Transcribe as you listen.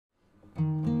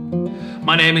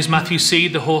My name is Matthew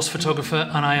Seed, the horse photographer,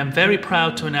 and I am very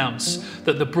proud to announce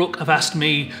that the Brooke have asked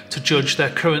me to judge their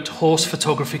current horse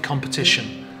photography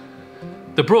competition.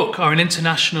 The Brooke are an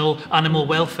international animal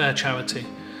welfare charity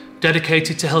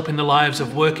dedicated to helping the lives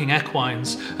of working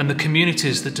equines and the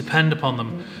communities that depend upon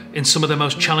them in some of the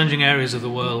most challenging areas of the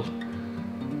world.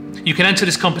 You can enter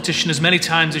this competition as many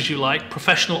times as you like,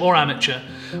 professional or amateur,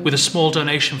 with a small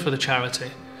donation for the charity.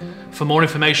 For more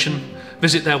information,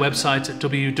 visit their website at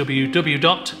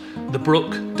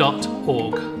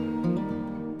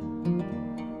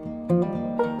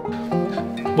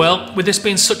www.thebrook.org. Well, with this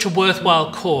being such a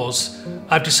worthwhile cause,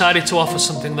 I've decided to offer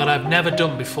something that I've never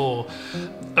done before,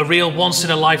 a real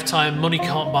once-in-a-lifetime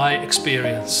money-can't-buy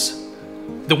experience.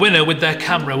 The winner with their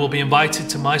camera will be invited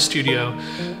to my studio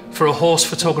for a horse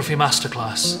photography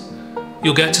masterclass.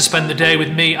 You'll get to spend the day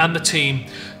with me and the team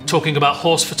talking about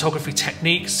horse photography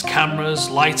techniques,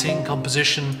 cameras, lighting,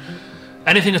 composition,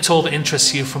 anything at all that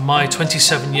interests you from my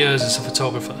 27 years as a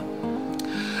photographer.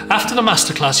 After the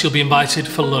masterclass, you'll be invited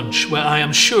for lunch, where I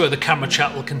am sure the camera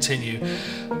chat will continue.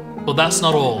 But that's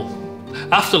not all.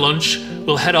 After lunch,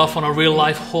 we'll head off on a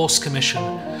real-life horse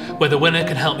commission, where the winner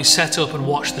can help me set up and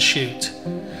watch the shoot.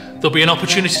 There'll be an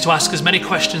opportunity to ask as many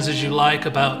questions as you like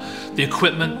about the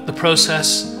equipment, the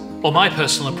process, or my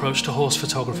personal approach to horse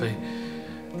photography.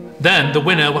 Then the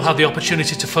winner will have the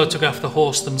opportunity to photograph the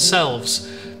horse themselves,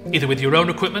 either with your own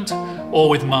equipment or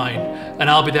with mine, and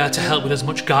I'll be there to help with as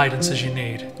much guidance as you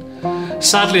need.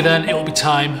 Sadly then, it will be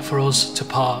time for us to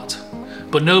part.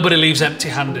 But nobody leaves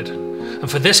empty-handed, and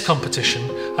for this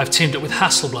competition, I've teamed up with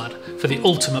Hasselblad for the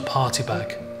ultimate party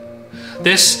bag.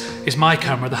 This is my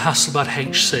camera, the Hasselblad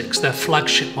H6, their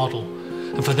flagship model,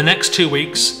 and for the next 2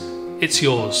 weeks, it's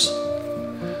yours.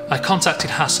 I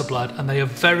contacted Hasselblad and they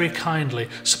have very kindly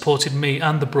supported me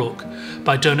and the Brooke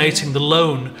by donating the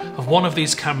loan of one of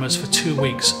these cameras for 2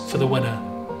 weeks for the winner.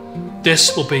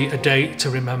 This will be a day to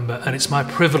remember, and it's my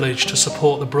privilege to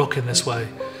support the Brooke in this way.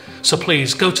 So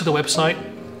please go to the website,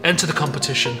 enter the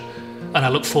competition, and I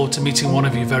look forward to meeting one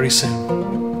of you very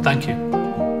soon. Thank you.